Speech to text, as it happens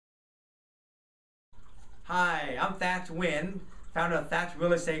Hi, I'm Thatch Wynn, founder of Thatch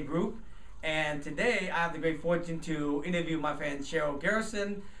Real Estate Group, and today I have the great fortune to interview my friend Cheryl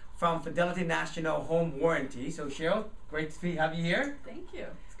Garrison from Fidelity National Home Warranty. So Cheryl, great to have you here. Thank you.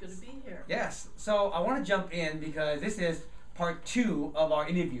 It's good to be here. Yes. So I want to jump in because this is part 2 of our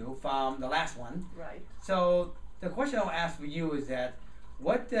interview from the last one. Right. So the question I'll ask for you is that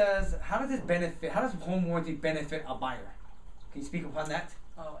how does home warranty benefit a buyer? Can you speak upon that?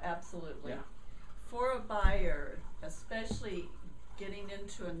 Oh, absolutely. Yeah. For a buyer, especially getting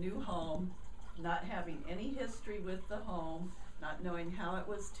into a new home, not having any history with the home, not knowing how it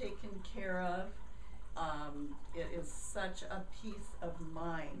was taken care of, it is such a peace of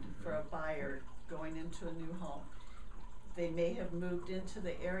mind for a buyer going into a new home. They may have moved into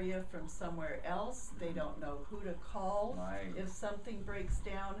the area from somewhere else. They don't know who to call if something breaks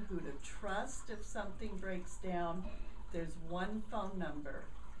down, who to trust if something breaks down. There's one phone number,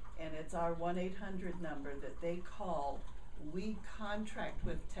 and it's our 1-800 number that they call. We contract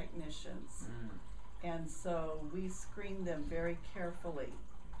with technicians, and so we screen them very carefully.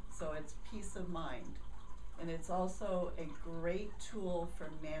 So it's peace of mind. And it's also a great tool for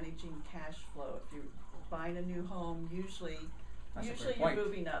managing cash flow. If you're buying a new home, usually you're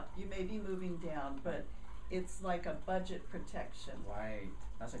moving up. You may be moving down, but it's like a budget protection. Right.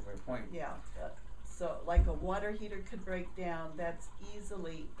 That's a great point. Yeah. So like a water heater could break down, that's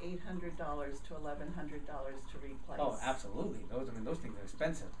easily $800 to $1,100 to replace. Oh, absolutely. Those things are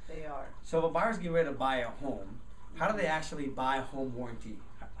expensive. They are. So if a buyer's getting ready to buy a home, how do they actually buy a home warranty?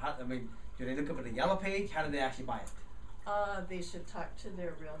 Do they look up at the yellow page? How do they actually buy it? They should talk to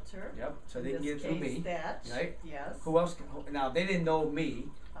their realtor. Yep. So they can get it through me. Right? Yes. Who else? Now they didn't know me,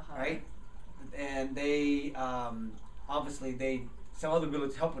 right? And they obviously some other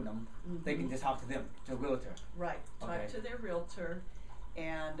realtors helping them. They can just talk to them, to a realtor. Right. Okay. Talk to their realtor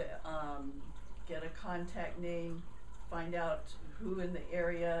and get a contact name. Find out who in the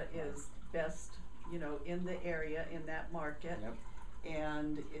area is best, in the area, in that market. Yep.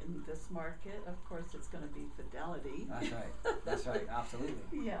 And in this market, of course, it's going to be Fidelity. That's right. That's right.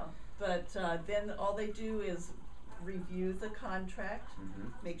 Absolutely. Yeah. But then all they do is review the contract,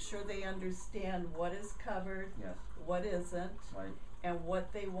 make sure they understand what is covered, what isn't, and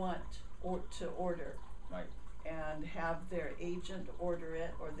what they want to order. Right. And have their agent order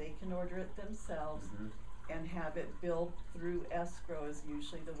it, or they can order it themselves, and have it billed through escrow is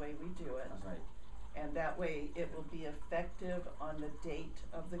usually the way we do it. That's right. And that way it will be effective on the date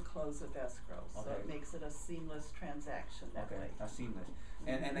of the close of escrow. So it makes it a seamless transaction that way. That's seamless.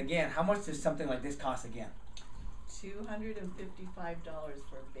 And again, how much does something like this cost again? $255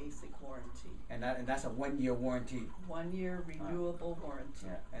 for a basic warranty. And that's a 1-year warranty. 1 year renewable warranty.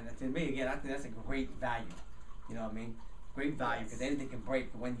 Yeah. And to me, again, I think that's a great value. You know what I mean? Great value, because anything can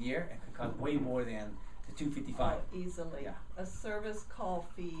break 1 year and can cost way more than the $255. Oh, easily. Yeah. A service call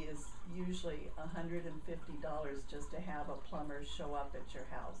fee is usually $150 just to have a plumber show up at your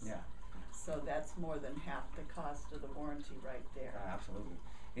house. Yeah. So that's more than half the cost of the warranty right there. Absolutely.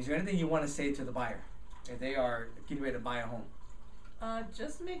 Is there anything you want to say to the buyer if they are getting ready to buy a home?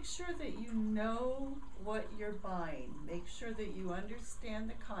 Just make sure that you know what you're buying. Make sure that you understand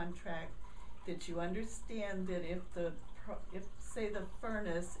the contract, that you understand that if say the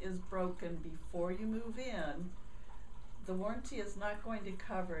furnace is broken before you move in, the warranty is not going to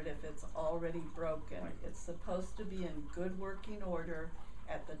cover it if it's already broken. Right. It's supposed to be in good working order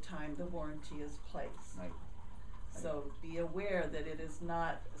at the time the warranty is placed. Right. So be aware that it is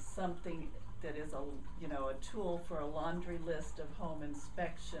not something that is a tool for a laundry list of home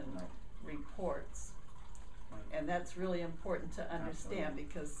inspection reports. Right. And that's really important to understand,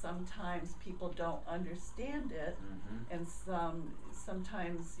 because sometimes people don't understand it, and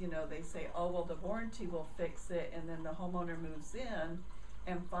sometimes they say, oh well, the warranty will fix it, and then the homeowner moves in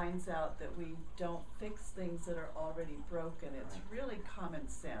and finds out that we don't fix things that are already broken. It's really common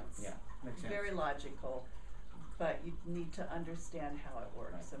sense. Yeah, makes sense. Very logical, but you need to understand how it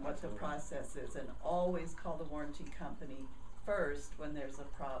works and what the process is, and always call the warranty company first when there's a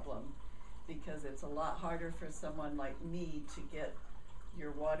problem, because it's a lot harder for someone like me to get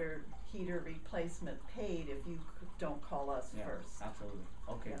your water heater replacement paid if you don't call us first. Absolutely.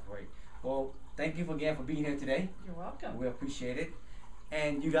 Okay, great. Well, thank you again for being here today. You're welcome. We appreciate it.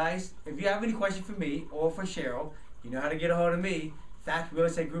 And you guys, if you have any questions for me or for Cheryl, you know how to get a hold of me,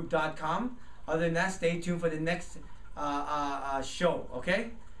 thatchrealestategroup.com. Other than that, stay tuned for the next show,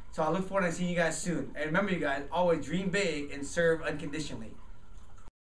 okay? So I look forward to seeing you guys soon. And remember, you guys, always dream big and serve unconditionally.